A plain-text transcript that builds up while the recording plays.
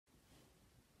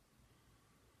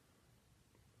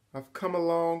I've come a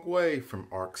long way from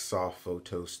ArcSoft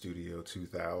Photostudio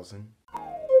 2000.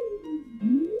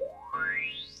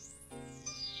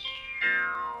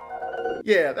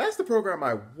 Yeah, that's the program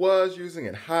I was using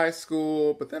in high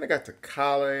school, but then I got to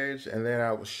college and then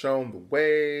I was shown the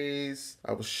ways.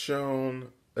 I was shown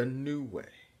a new way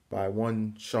by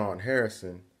one Sean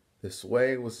Harrison. This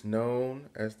way was known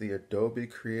as the Adobe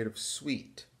Creative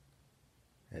Suite,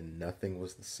 and nothing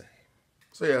was the same.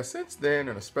 So yeah, since then,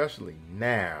 and especially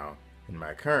now, in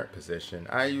my current position,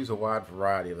 I use a wide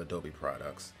variety of Adobe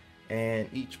products, and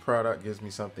each product gives me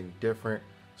something different.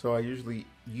 So I usually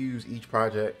use each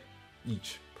product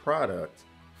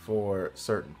for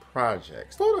certain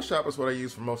projects. Photoshop is what I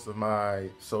use for most of my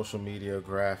social media,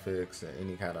 graphics, and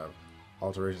any kind of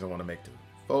alterations I want to make to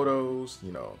photos,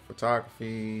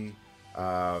 photography,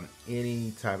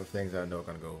 any type of things that I know are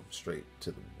going to go straight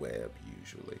to the web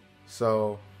usually.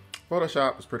 So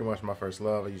Photoshop was pretty much my first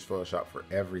love. I used Photoshop for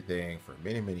everything for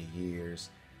many, many years.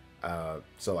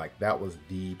 So like that was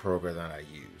the program that I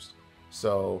used.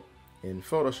 So in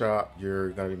Photoshop, you're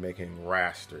going to be making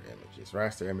raster images.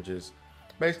 Raster images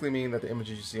basically mean that the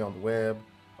images you see on the web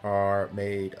are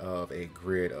made of a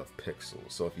grid of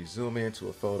pixels. So if you zoom into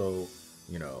a photo,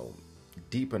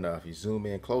 deep enough, you zoom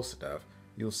in close enough,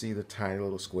 you'll see the tiny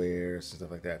little squares and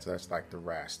stuff like that. So that's like the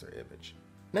raster image.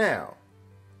 Now,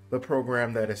 the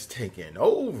program that has taken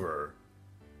over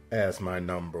as my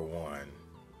number one,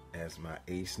 as my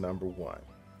ace number one,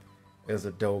 is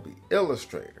Adobe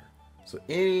Illustrator. So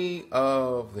any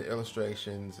of the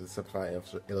illustrations, the simplified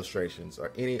illustrations,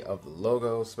 or any of the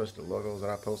logos, especially the logos that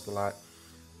I post a lot,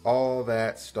 all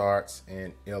that starts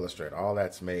in Illustrator. All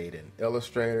that's made in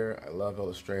Illustrator. I love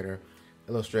Illustrator.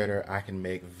 Illustrator, I can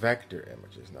make vector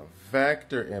images. Now,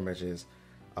 vector images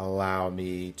allow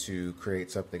me to create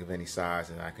something of any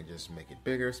size, and I can just make it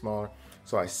bigger, smaller.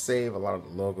 So I save a lot of the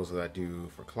logos that I do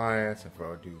for clients and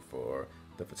for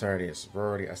the fraternity and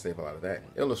sorority. I save a lot of that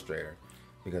in Illustrator,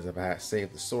 because if I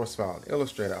save the source file in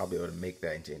Illustrator, I'll be able to make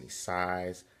that into any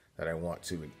size that I want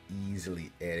to and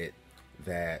easily edit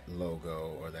that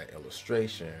logo or that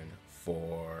illustration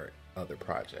for other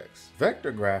projects.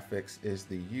 Vector graphics is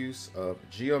the use of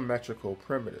geometrical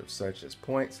primitives such as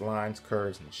points, lines,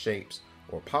 curves, and shapes,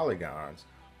 or polygons,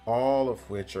 all of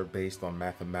which are based on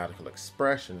mathematical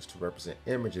expressions to represent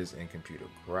images in computer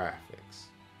graphics.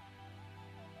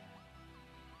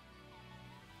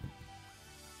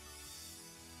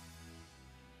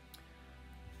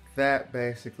 That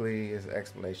basically is an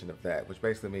explanation of that, which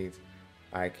basically means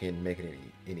I can make it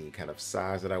any kind of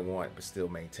size that I want, but still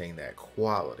maintain that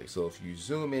quality. So if you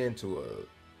zoom into a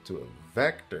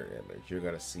vector image, you're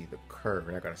going to see the curve.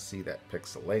 You're not going to see that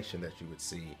pixelation that you would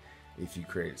see if you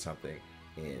created something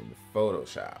in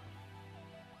Photoshop.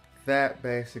 That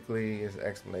basically is an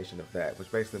explanation of that,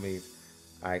 which basically means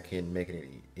I can make it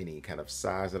any kind of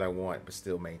size that I want, but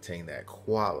still maintain that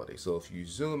quality. So if you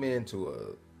zoom into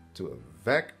a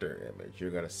vector image,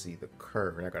 you're going to see the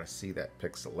curve. You're not going to see that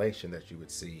pixelation that you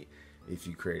would see if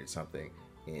you created something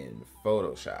in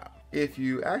Photoshop. If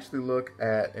you actually look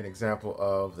at an example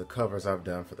of the covers I've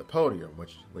done for the Podium,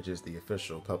 which is the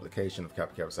official publication of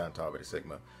Kappa Kappa Psi Tau Beta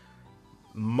Sigma,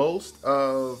 most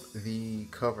of the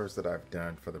covers that I've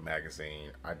done for the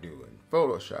magazine I do in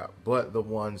Photoshop, but the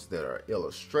ones that are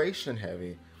illustration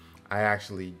heavy, I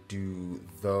actually do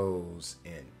those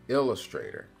in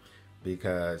Illustrator.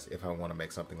 Because if I want to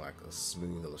make something like a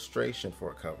smooth illustration for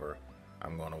a cover,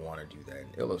 I'm going to want to do that in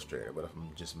Illustrator. But if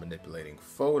I'm just manipulating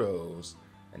photos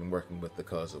and working with the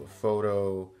colors of a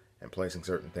photo and placing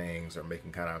certain things, or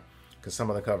making because some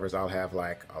of the covers I'll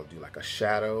do like a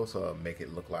shadow, so I'll make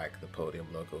it look like the Podium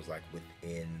logo's like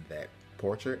within that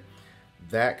portrait.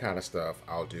 That kind of stuff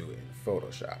I'll do in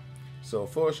Photoshop. So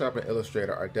Photoshop and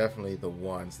Illustrator are definitely the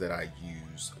ones that I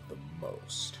use the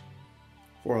most.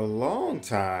 For a long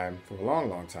time,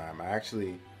 I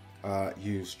actually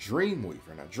used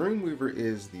Dreamweaver. Now, Dreamweaver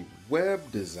is the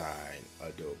web design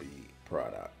Adobe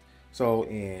product. So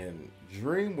in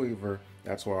Dreamweaver,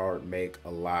 that's where I would make a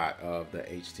lot of the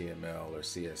HTML or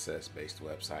CSS-based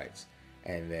websites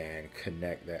and then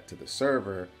connect that to the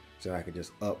server so I could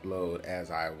just upload as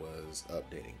I was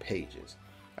updating pages.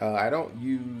 I don't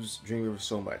use Dreamweaver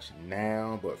so much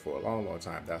now, but for a long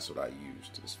time, that's what I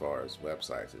used as far as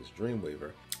websites is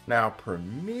Dreamweaver. Now,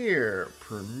 Premiere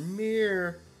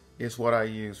is what I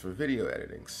use for video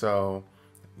editing. So,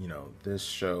 this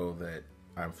show that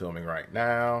I'm filming right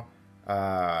now,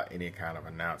 any kind of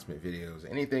announcement videos,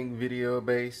 anything video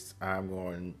based, I'm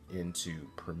going into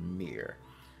Premiere.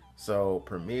 So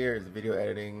Premiere is the video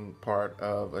editing part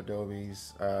of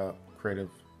Adobe's creative.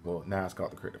 Well, now it's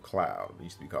called the Creative Cloud. It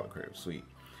used to be called the Creative Suite.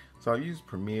 So I've used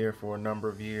Premiere for a number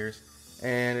of years,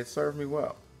 and it served me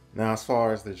well. Now, as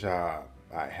far as the job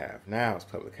I have now as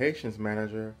Publications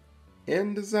Manager,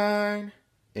 InDesign,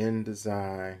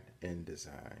 InDesign,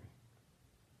 InDesign.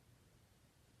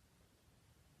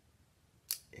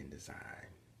 InDesign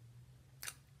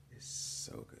is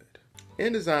so good.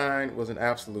 InDesign was an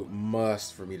absolute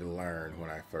must for me to learn when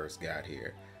I first got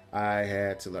here. I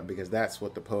had to learn because that's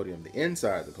what the podium, the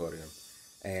inside of the podium,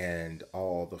 and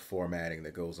all the formatting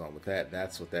that goes on with that,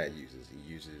 that's what that uses. It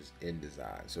uses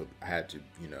InDesign. So I had to,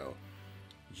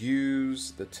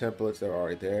 use the templates that are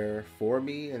already there for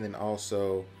me, and then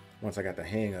also, once I got the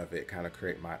hang of it, kind of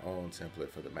create my own template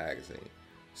for the magazine.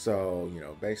 So,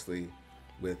 basically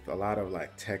with a lot of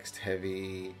like text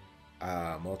heavy,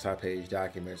 multi-page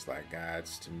documents like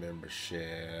guides to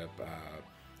membership,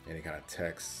 any kind of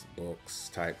textbooks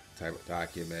type of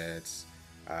documents,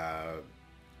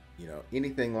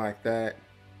 anything like that,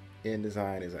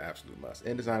 InDesign is an absolute must.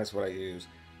 InDesign is what I use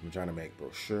if I'm trying to make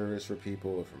brochures for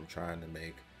people, if I'm trying to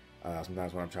make,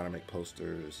 sometimes when I'm trying to make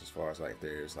posters, as far as like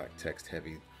there's like text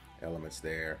heavy elements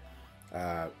there,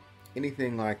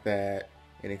 anything like that,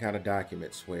 any kind of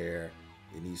documents where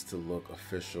it needs to look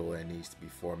official and needs to be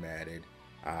formatted.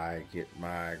 I get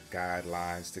my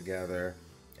guidelines together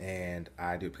and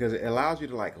I do, because it allows you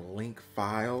to like link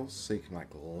files, so you can like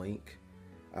link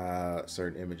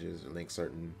certain images, or link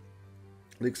certain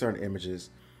images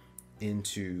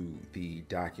into the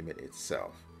document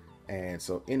itself. And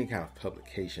so any kind of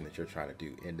publication that you're trying to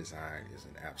do, InDesign is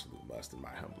an absolute must in my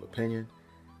humble opinion,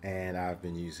 and I've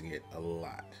been using it a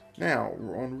lot. Now,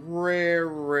 on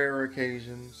rare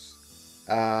occasions,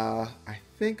 I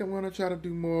think I'm going to try to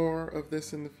do more of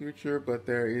this in the future, but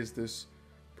there is this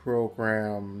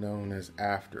program known as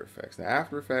After Effects. Now,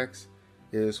 After Effects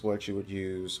is what you would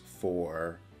use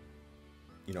for,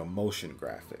 motion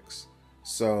graphics.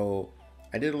 So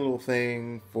I did a little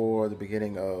thing for the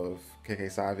beginning of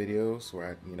KKSI videos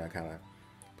where I kind of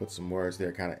put some words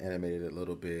there, kind of animated it a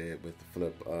little bit with the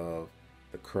flip of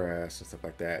the crest and stuff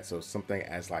like that. So something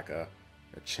as like a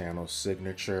channel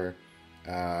signature.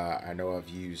 I know I've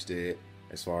used it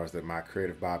as far as my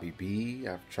Creative Bobby B.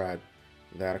 I've tried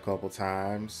that a couple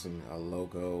times, and a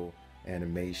logo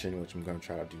animation, which I'm going to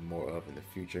try to do more of in the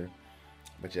future.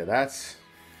 But yeah,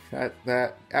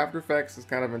 that After Effects is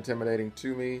kind of intimidating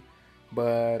to me,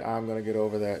 but I'm going to get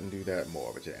over that and do that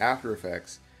more. But yeah, After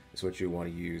Effects is what you want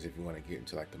to use if you want to get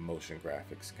into like the motion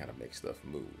graphics, kind of make stuff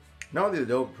move. Now the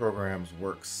Adobe programs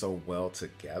work so well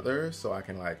together, so I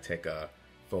can like take a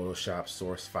Photoshop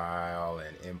source file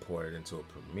and import it into a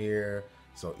Premiere.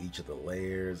 So each of the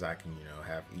layers, I can,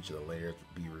 have each of the layers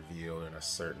be revealed in a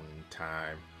certain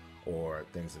time or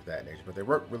things of that nature. But they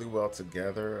work really well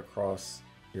together across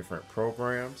different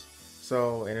programs.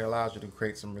 So, and it allows you to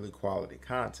create some really quality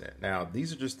content. Now,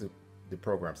 these are just the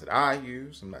programs that I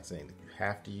use. I'm not saying that you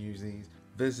have to use these.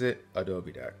 Visit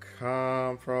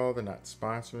adobe.com for all. They're not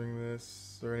sponsoring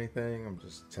this or anything. I'm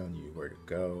just telling you where to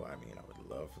go. I mean, I would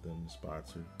love for them to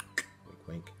sponsor. Wink,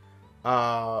 wink.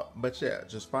 But yeah,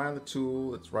 just find the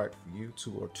tool that's right for you,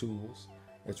 tool or tools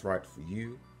that's right for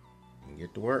you, and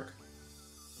get to work.